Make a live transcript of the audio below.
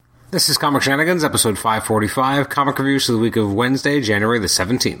This is Comic Shenanigans, episode 545, comic reviews for the week of Wednesday, January the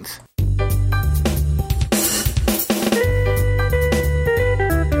 17th.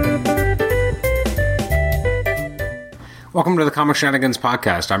 Welcome to the Comic Shenanigans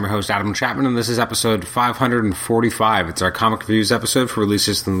podcast. I'm your host, Adam Chapman, and this is episode 545. It's our comic reviews episode for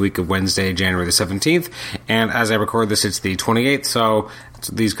releases in the week of Wednesday, January the 17th, and as I record this, it's the 28th, so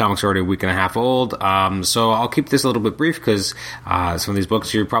these comics are already a week and a half old, so I'll keep this a little bit brief because some of these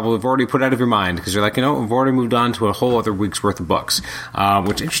books you probably have already put out of your mind because you're like, we've already moved on to a whole other week's worth of books.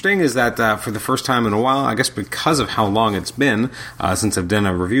 What's interesting is that for the first time in a while, I guess because of how long it's been since I've done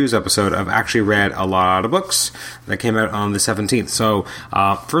a reviews episode, I've actually read a lot of books that came out on the 17th. So,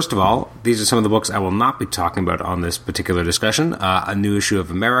 first of all, these are some of the books I will not be talking about on this particular discussion. A new issue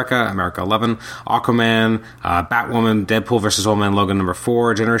of America 11, Aquaman, Batwoman, Deadpool vs. Old Man Logan #4,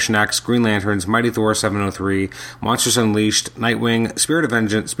 Generation X, Green Lanterns, Mighty Thor 703, Monsters Unleashed, Nightwing,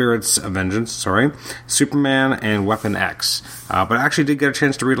 Spirits of Vengeance, Superman, and Weapon X. But I actually did get a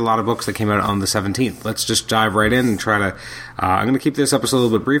chance to read a lot of books that came out on the 17th. Let's just dive right in and try to... I'm going to keep this episode a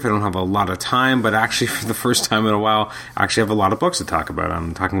little bit brief. I don't have a lot of time, but actually for the first time in a while, I actually have a lot of books to talk about.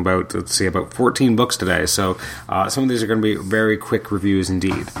 I'm talking about, about 14 books today. So some of these are going to be very quick reviews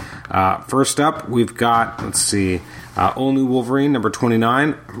indeed. First up, we've got, All New Wolverine, number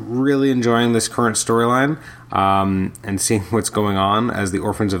 29. Really enjoying this current storyline and seeing what's going on as the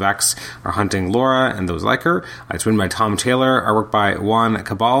Orphans of X are hunting Laura and those like her. It's written by Tom Taylor, artwork by Juan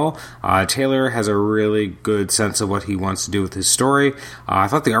Cabal. Taylor has a really good sense of what he wants to do with his story. I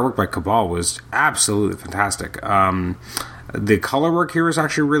thought the artwork by Cabal was absolutely fantastic. The color work here is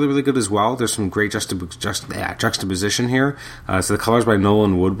actually really, really good as well. There's some great juxtaposition here. So the colors by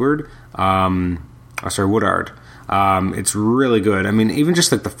Nolan Woodard. It's really good. I mean, even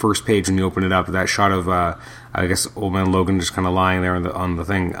just like the first page when you open it up, that shot of, Old Man Logan just kind of lying there on the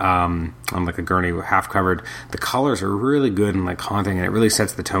thing, on like a gurney, half covered. The colors are really good and like haunting, and it really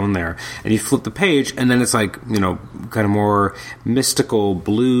sets the tone there. And you flip the page, and then it's like, kind of more mystical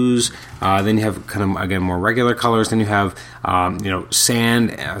blues. Then you have kind of, again, more regular colors. Then you have,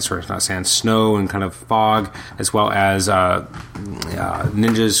 snow and kind of fog, as well as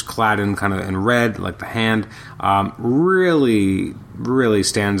ninjas clad in kind of in red, like the hand. Really, really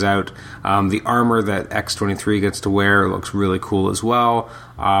stands out. The armor that X-23 gets to wear looks really cool as well.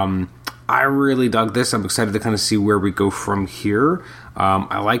 I really dug this. I'm excited to kind of see where we go from here.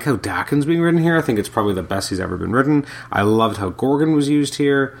 I like how Daken's being written here. I think it's probably the best he's ever been written. I loved how Gorgon was used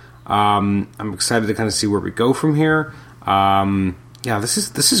here. I'm excited to kind of see where we go from here.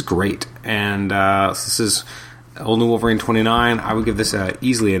 This is great. And this is Old New Wolverine 29. I would give this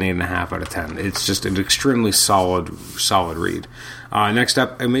easily an 8.5 out of 10. It's just an extremely solid read. Next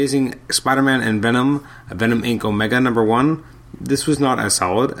up, Amazing Spider-Man and Venom Inc. Omega #1. This was not as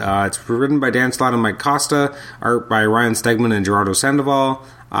solid. It's written by Dan Slott and Mike Costa, art by Ryan Stegman and Gerardo Sandoval.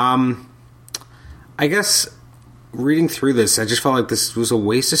 I guess reading through this, I just felt like this was a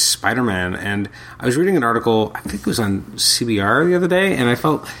waste of Spider-Man, and I was reading an article, I think it was on CBR the other day, and I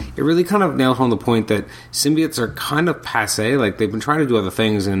felt it really kind of nailed home the point that symbiotes are kind of passé. Like, they've been trying to do other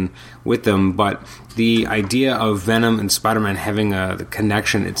things with them, but the idea of Venom and Spider-Man having the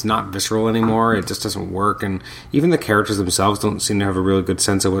connection, it's not visceral anymore. It just doesn't work, and even the characters themselves don't seem to have a really good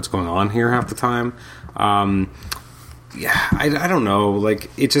sense of what's going on here half the time. I don't know. Like,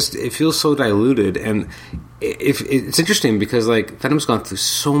 it feels so diluted, and it's interesting because like Venom's gone through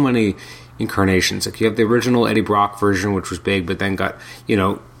so many incarnations. Like, you have the original Eddie Brock version, which was big, but then got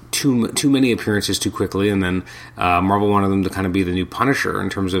too many appearances too quickly, and then Marvel wanted them to kind of be the new Punisher in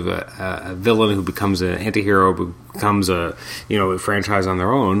terms of a villain who becomes an anti-hero, who becomes a franchise on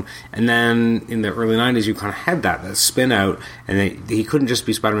their own. And then in the early 90s, you kind of had that spin out, and he couldn't just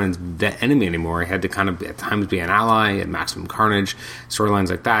be Spider-Man's enemy anymore. He had to kind of at times be an ally, at Maximum Carnage, storylines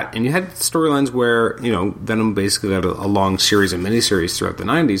like that. And you had storylines where Venom basically had a long series of miniseries throughout the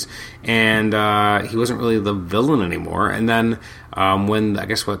 90s, and he wasn't really the villain anymore. And then when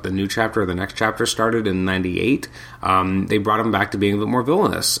the new chapter or the next chapter started in 98, they brought him back to being a bit more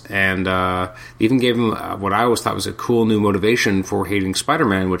villainous, and they even gave him what I always thought was a cool new motivation for hating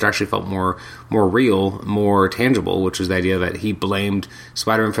Spider-Man, which actually felt more real, more tangible, which was the idea that he blamed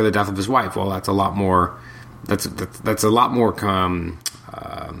Spider-Man for the death of his wife. Well, that's a lot more. That's a lot more.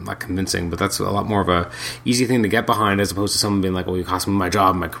 Not convincing, but that's a lot more of a easy thing to get behind, as opposed to someone being like, "Well, you cost me my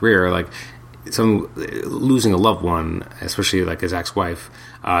job, my career." Like, some losing a loved one, especially like his ex-wife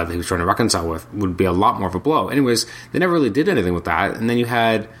that he was trying to reconcile with, would be a lot more of a blow. Anyways, they never really did anything with that, and then you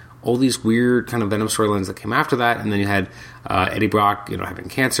had all these weird kind of Venom storylines that came after that, and then you had Eddie Brock, having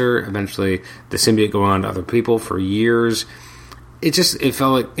cancer, eventually the symbiote going on to other people for years. it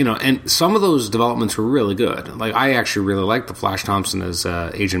felt like, and some of those developments were really good. Like, I actually really liked the Flash Thompson as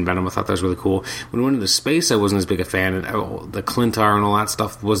Agent Venom. I thought that was really cool. When we went into space, I wasn't as big a fan, and the Clintar and all that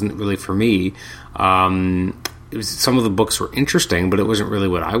stuff wasn't really for me. Some of the books were interesting, but it wasn't really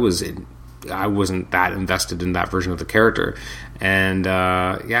what I was in. I wasn't that invested in that version of the character. And,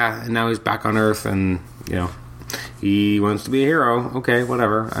 and now he's back on Earth, and, he wants to be a hero. Okay,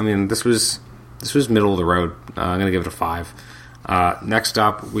 whatever. I mean, this was middle of the road. I'm going to give it a 5. Next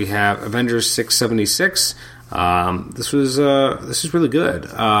up, we have Avengers 676. This is really good.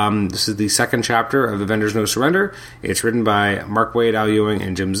 This is the second chapter of Avengers No Surrender. It's written by Mark Waid, Al Ewing,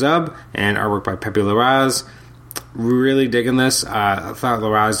 and Jim Zub, and artwork by Pepe Larraz. Really digging this. I thought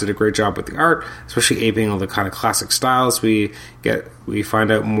Larraz did a great job with the art, especially aping all the kind of classic styles. We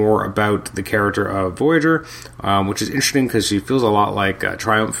find out more about the character of Voyager, which is interesting because she feels a lot like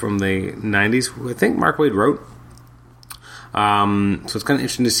Triumph from the 90s, I think Mark Waid wrote. So it's kind of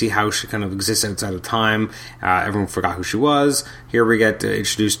interesting to see how she kind of exists outside of time. Everyone forgot who she was. Here we get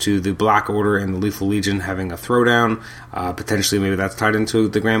introduced to the Black Order and the Lethal Legion having a throwdown. Potentially maybe that's tied into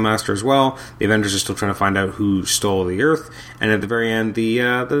the Grandmaster as well. The Avengers are still trying to find out who stole the Earth. And at the very end,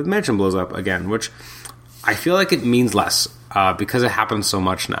 the mansion blows up again, which I feel like it means less because it happens so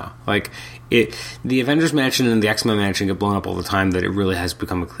much now. Like, the Avengers mansion and the X-Men mansion get blown up all the time that it really has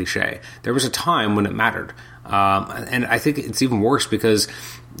become a cliche. There was a time when it mattered. And I think it's even worse because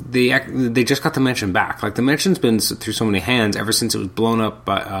they just got the mansion back. Like, the mansion's been through so many hands ever since it was blown up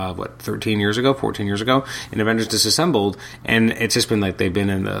by, 14 years ago, in Avengers Disassembled, and it's just been like they've been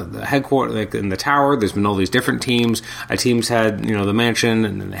in the headquarters, like in the tower, there's been all these different teams. A team's had, the mansion,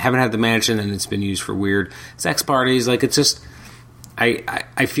 and then they haven't had the mansion, and it's been used for weird sex parties. Like, it's just...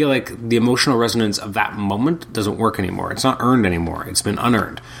 I feel like the emotional resonance of that moment doesn't work anymore. It's not earned anymore. It's been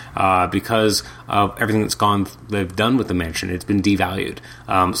unearned because of everything they've done with the mansion. It's been devalued.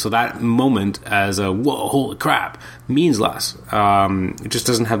 So that moment as a, whoa, holy crap, means less. It just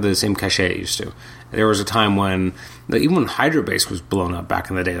doesn't have the same cachet it used to. There was a time when, even when Hydra Base was blown up back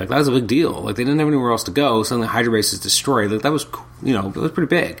in the day, like, that was a big deal. Like, they didn't have anywhere else to go. Suddenly Hydra Base is destroyed. Like, that was, it was pretty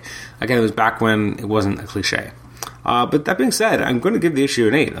big. Again, it was back when it wasn't a cliche. But that being said, I'm going to give the issue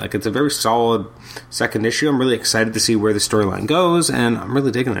an 8. Like, it's a very solid second issue. I'm really excited to see where the storyline goes, and I'm really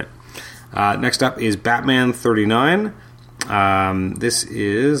digging it. Next up is Batman 39. This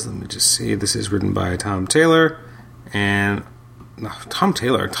is written by Tom Taylor, and Tom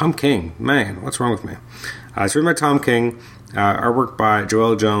King. Man, what's wrong with me? It's written by Tom King, artwork by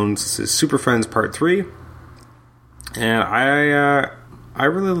Joelle Jones. This is Super Friends Part 3, and I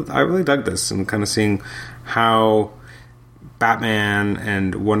really dug this, and kind of seeing how Batman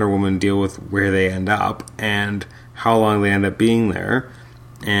and Wonder Woman deal with where they end up and how long they end up being there,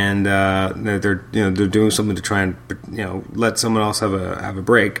 and they're doing something to try and let someone else have a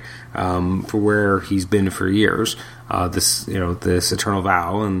break for where he's been for years. This eternal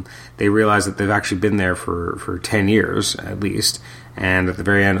vow, and they realize that they've actually been there for 10 years at least. And at the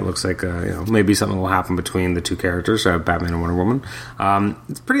very end, it looks like maybe something will happen between the two characters, Batman and Wonder Woman.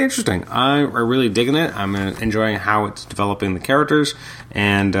 It's pretty interesting. I'm really digging it. I'm enjoying how it's developing the characters,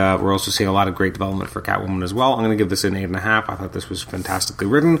 and we're also seeing a lot of great development for Catwoman as well. I'm going to give this an 8.5. I thought this was fantastically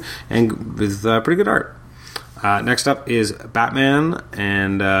written and with pretty good art. Next up is Batman,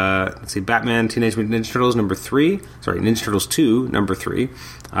 and Batman Teenage Mutant Ninja Turtles Ninja Turtles 2, number 3.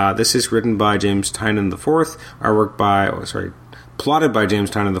 This is written by James Tynion IV, plotted by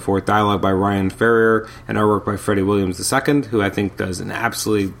James Tynion IV, dialogue by Ryan Ferrier, and artwork by Freddie Williams II, who I think does an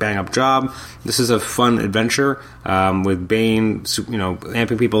absolutely bang-up job. This is a fun adventure with Bane,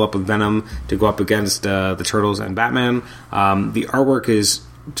 amping people up with Venom to go up against the Turtles and Batman. The artwork is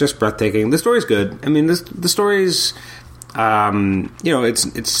just breathtaking. The story's good. I mean, the story's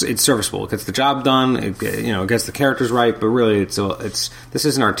it's serviceable. It gets the job done. It gets the characters right. But really, this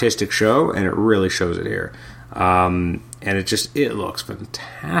is an artistic show, and it really shows it here. And it looks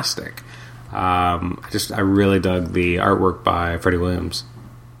fantastic. I really dug the artwork by Freddie Williams.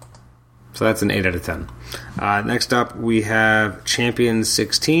 So that's an 8 out of 10. Next up, we have Champion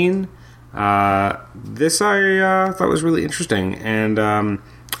 16. This I thought was really interesting, and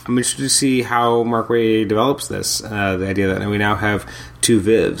I'm interested to see how Mark Waid develops this. The idea that we now have 2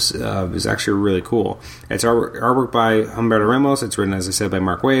 Vivs is actually really cool. It's artwork by Humberto Ramos. It's written, as I said, by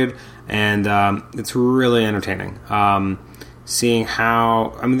Mark Waid, and it's really entertaining. Seeing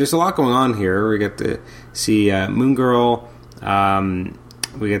how... there's a lot going on here. We get to see Moon Girl, and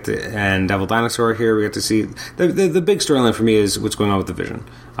Devil Dinosaur here. We get to see... The big storyline for me is what's going on with the Vision.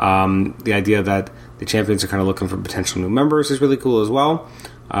 The idea that the Champions are kind of looking for potential new members is really cool as well.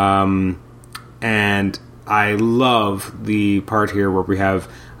 And I love the part here where we have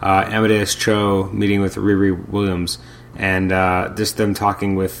Amadeus Cho meeting with Riri Williams, and just them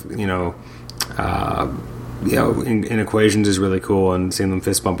talking with, in equations is really cool, and seeing them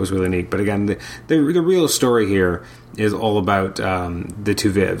fist bump was really neat. But again, the real story here is all about the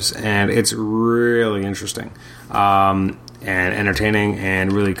two Vivs, and it's really interesting and entertaining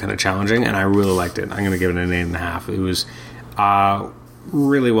and really kind of challenging, and I really liked it. I'm going to give it an 8.5. It was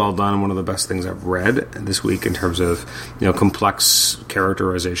really well done. One of the best things I've read this week in terms of complex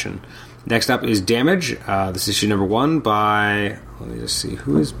characterization. Next up is Damage. This is issue number 1 by, let me just see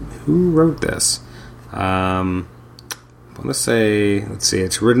who wrote this. Let's see,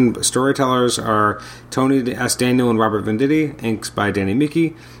 it's written, storytellers are Tony S. Daniel and Robert Venditti, inks by Danny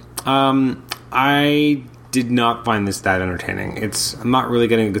Miki. I did not find this that entertaining. I'm not really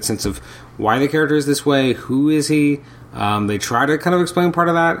getting a good sense of why the character is this way. Who is he? They try to kind of explain part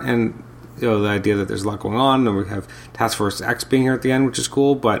of that, and the idea that there's a lot going on, and we have Task Force X being here at the end, which is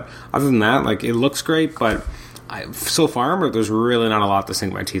cool. But other than that, it looks great, but so far, there's really not a lot to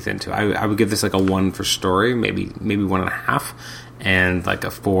sink my teeth into. I would give this a 1 for story, maybe 1.5, and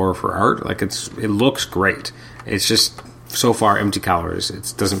a 4 for art. It looks great. It's just so far empty calories.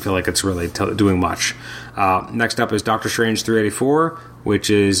 It doesn't feel like it's really doing much. Next up is Doctor Strange 384, which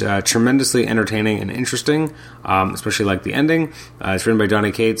is tremendously entertaining and interesting, especially the ending. It's written by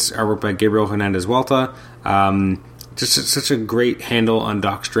Donny Cates, artwork by Gabriel Hernandez Walta. Just such a great handle on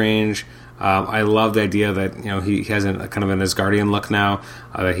Doc Strange. I love the idea that he has a kind of an Asgardian look now.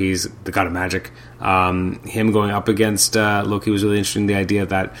 That he's the god of magic. Him going up against Loki was really interesting. The idea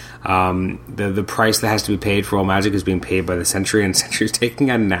that the price that has to be paid for all magic is being paid by the Sentry, and Sentry's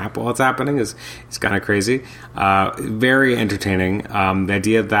taking a nap while it's happening is kind of crazy. Very entertaining. The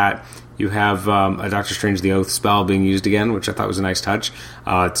idea that you have a Doctor Strange the Oath spell being used again, which I thought was a nice touch,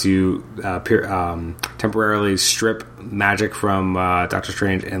 to temporarily strip magic from Doctor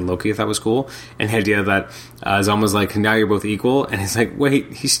Strange and Loki. I thought was cool. And the idea that it's almost now you're both equal, and he's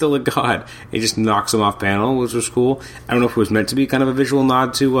wait, he's still a god. He just knocks him off panel, which was cool. I don't know if it was meant to be kind of a visual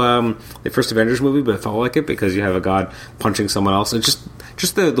nod to the first Avengers movie, but it felt like it because you have a god punching someone else. And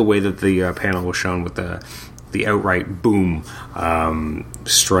just the way that the panel was shown with the outright boom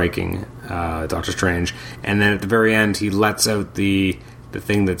striking Doctor Strange, and then at the very end he lets out the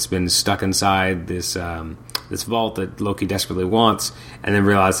thing that's been stuck inside this vault that Loki desperately wants, and then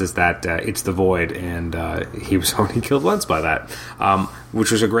realizes that it's the Void, and he was already killed once by that,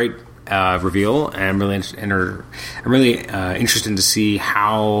 which was a great reveal, and I'm really interested to see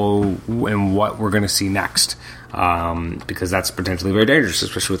how and what we're going to see next. Because that's potentially very dangerous,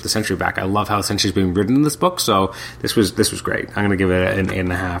 especially with the Sentry back. I love how the Sentry's being written in this book, so this was great. I'm going to give it an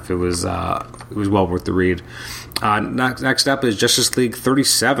 8.5. It was well worth the read. Next up is Justice League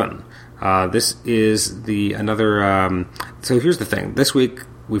 37. This is another. So here's the thing. This week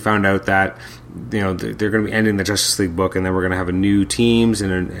we found out that they're going to be ending the Justice League book, and then we're going to have a new teams,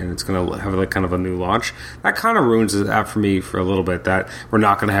 and it's going to have kind of a new launch. That kind of ruins it out for me for a little bit, that we're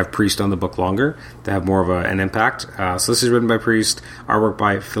not going to have Priest on the book longer to have more of an impact. So this is written by Priest, artwork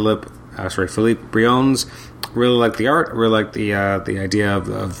by Philippe Briones. Really like the art. Really like the idea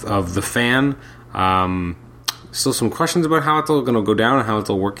of the fan. Still some questions about how it's all going to go down and how it's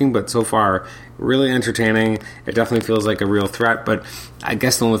all working, but so far, really entertaining. It definitely feels like a real threat, but I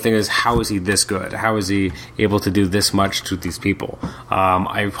guess the only thing is, how is he this good? How is he able to do this much to these people?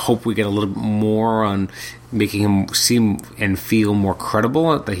 I hope we get a little bit more on making him seem and feel more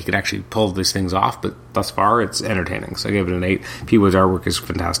credible, that he could actually pull these things off, but thus far, it's entertaining. So I gave it an 8. Pete Wood's artwork is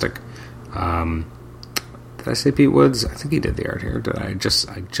fantastic. Did I say Pete Woods? I think he did the art here. Did I just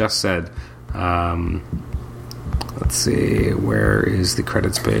said... let's see, where is the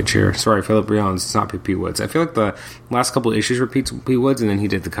credits page here? Sorry, Philip Briones. It's not Pete Woods. I feel like the last couple of issues were Pete Woods, and then he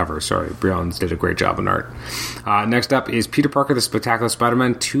did the cover. Sorry, Briones did a great job in art. Next up is Peter Parker, The Spectacular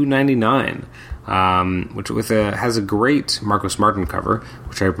Spider-Man, $2.99, which has a great Marcos Martin cover,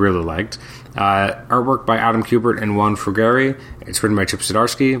 which I really liked. Artwork by Adam Kubert and Juan Frugeri. It's written by Chip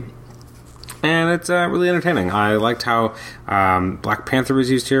Zdarsky. And it's really entertaining. I liked how Black Panther was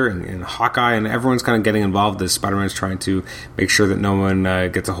used here, and Hawkeye, and everyone's kind of getting involved as Spider-Man's trying to make sure that no one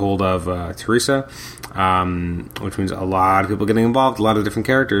gets a hold of Teresa, which means a lot of people getting involved, a lot of different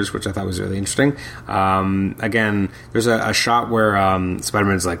characters, which I thought was really interesting. Again, there's a shot where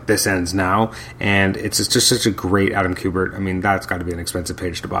Spider-Man's like, this ends now, and it's just such a great Adam Kubert. I mean, that's got to be an expensive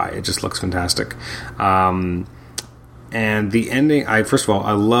page to buy. It just looks fantastic. And the ending, first of all,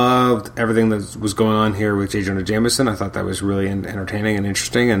 I loved everything that was going on here with J. Jonah Jameson. I thought that was really entertaining and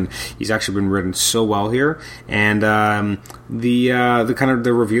interesting, and he's actually been written so well here. And the kind of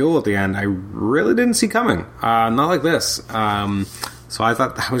the reveal at the end, I really didn't see coming. Not like this. So I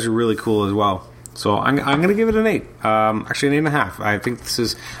thought that was really cool as well. So I'm going to give it an 8. Actually, an 8.5. I think this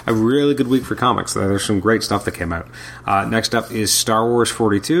is a really good week for comics. There's some great stuff that came out. Next up is Star Wars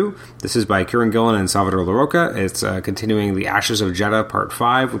 42. This is by Kieran Gillen and Salvador Larroca. It's continuing The Ashes of Jedha Part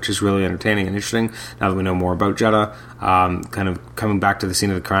 5, which is really entertaining and interesting now that we know more about Jedha. Kind of coming back to the scene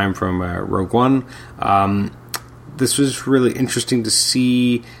of the crime from Rogue One. This was really interesting to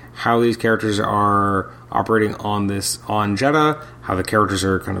see how these characters are operating on Jedha, how the characters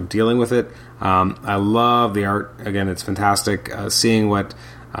are kind of dealing with it. I love the art. Again, it's fantastic. Seeing what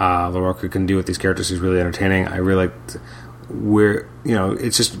Larroca can do with these characters is really entertaining. I really liked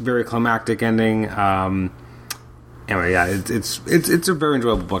it's just very climactic ending. Anyway, yeah, it's a very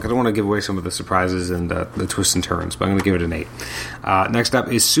enjoyable book. I don't want to give away some of the surprises and the twists and turns, but I'm going to give it an 8. Next up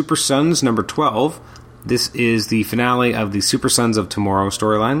is Super Sons number 12. This is the finale of the Super Sons of Tomorrow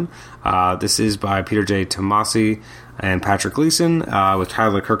storyline. This is by Peter J. Tomasi and Patrick Gleason, with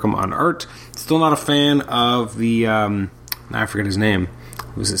Tyler Kirkham on art. Still not a fan of the, I forget his name.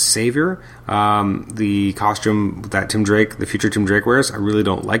 Was it Savior? The costume that the future Tim Drake wears. I really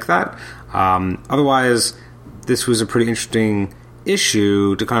don't like that. Otherwise, this was a pretty interesting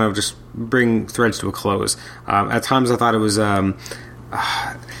issue to kind of just bring threads to a close. At times I thought it was...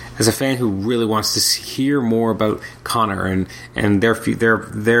 as a fan who really wants to hear more about Connor and their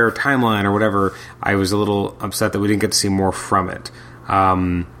timeline or whatever, I was a little upset that we didn't get to see more from it.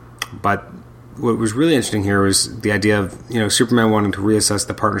 But what was really interesting here was the idea of Superman wanting to reassess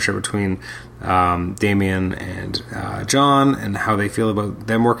the partnership between Damian and John and how they feel about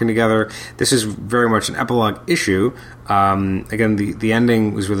them working together. This is very much an epilogue issue. Again, the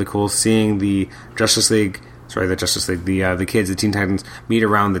ending was really cool. Seeing the Justice League, the kids, the Teen Titans, meet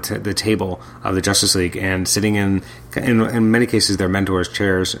around the table of the Justice League and sitting in many cases their mentors'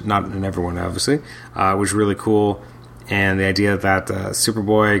 chairs, not in everyone obviously, was really cool. And the idea that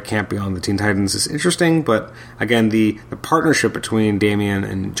Superboy can't be on the Teen Titans is interesting, but again, the partnership between Damian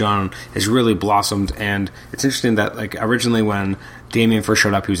and John has really blossomed, and it's interesting that originally when Damian first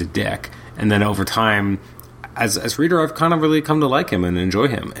showed up, he was a dick, and then over time, as a reader, I've kind of really come to like him and enjoy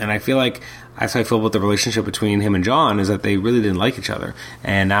him. And I feel like that's how I feel about the relationship between him and John, is that they really didn't like each other.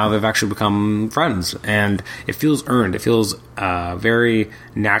 And now they've actually become friends. And it feels earned. It feels very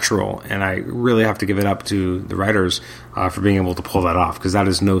natural. And I really have to give it up to the writers for being able to pull that off, because that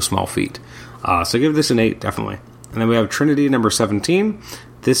is no small feat. So give this an 8, definitely. And then we have Trinity number 17.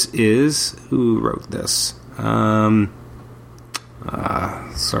 This is... Who wrote this?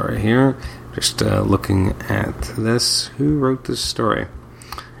 Sorry here. Just looking at this. Who wrote this story?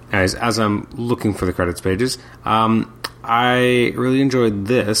 As I'm looking for the credits pages, I really enjoyed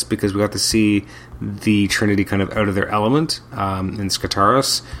this because we got to see the Trinity kind of out of their element in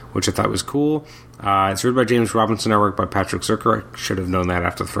Skataris, which I thought was cool. It's written by James Robinson, artwork by Patrick Zircher. I should have known that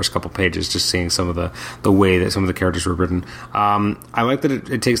after the first couple pages, just seeing some of the way that some of the characters were written. I like that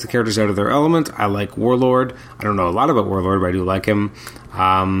it takes the characters out of their element. I like Warlord. I don't know a lot about Warlord, but I do like him.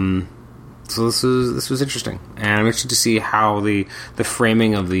 So this was interesting, and I'm interested to see how the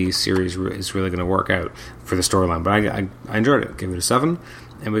framing of the series is really going to work out for the storyline. But I enjoyed it. Gave it a 7.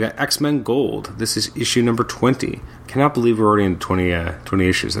 And we got X-Men Gold. This is issue number 20. Cannot believe we're already in 20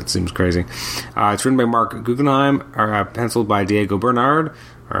 issues. That seems crazy. It's written by Mark Guggenheim, penciled by Diego Bernard.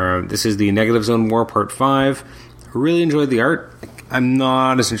 This is the Negative Zone War Part 5. I really enjoyed the art. I'm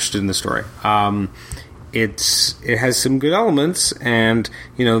not as interested in the story. It has some good elements, and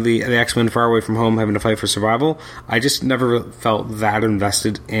the X-Men far away from home having to fight for survival. I just never felt that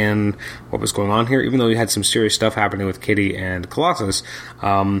invested in what was going on here, even though we had some serious stuff happening with Kitty and Colossus.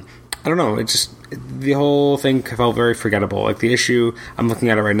 I don't know. The whole thing felt very forgettable. Like the issue, I'm looking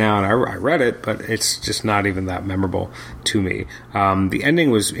at it right now, and I read it, but it's just not even that memorable to me. The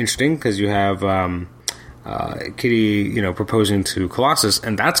ending was interesting because you have Kitty, proposing to Colossus,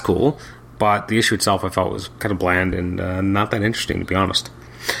 and that's cool. But the issue itself I felt was kind of bland and not that interesting, to be honest.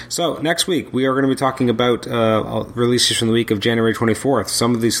 So, next week, we are going to be talking about releases from the week of January 24th.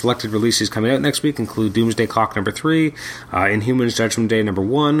 Some of these selected releases coming out next week include Doomsday Clock number 3, Inhumans Judgment Day number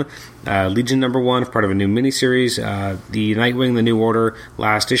 1, Legion number 1, part of a new miniseries, the Nightwing, The New Order,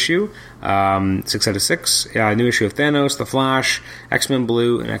 last issue, 6 out of 6, new issue of Thanos, The Flash, X-Men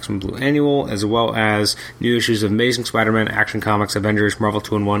Blue, and X-Men Blue Annual, as well as new issues of Amazing Spider-Man, Action Comics, Avengers, Marvel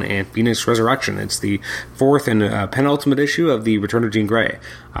 2-in-1, and Phoenix Resurrection. It's the 4th and penultimate issue of the Return of Jean Grey.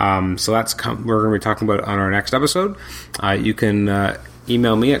 So that's we're going to be talking about on our next episode. You can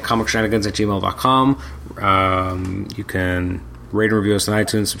email me at comicshenanigans@gmail.com. You can rate and review us on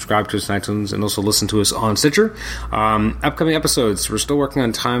iTunes, subscribe to us on iTunes, and also listen to us on Stitcher. Upcoming episodes, we're still working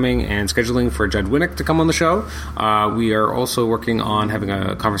on timing and scheduling for Judd Winnick to come on the show. We are also working on having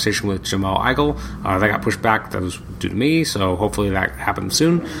a conversation with Jamal Eigel. That got pushed back. That was due to me, so hopefully that happens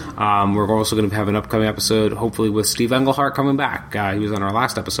soon. We're also going to have an upcoming episode, hopefully with Steve Englehart coming back. He was on our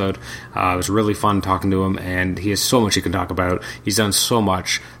last episode. It was really fun talking to him, and he has so much he can talk about. He's done so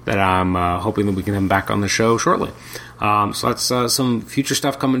much that I'm hoping that we can have him back on the show shortly. So that's some future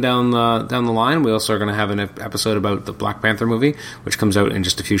stuff coming down the line. We also are going to have an episode about the Black Panther movie, which comes out in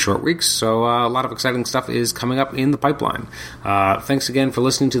just a few short weeks. So a lot of exciting stuff is coming up in the pipeline. Thanks again for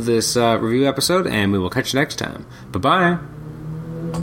listening to this review episode, and we will catch you next time. Bye-bye.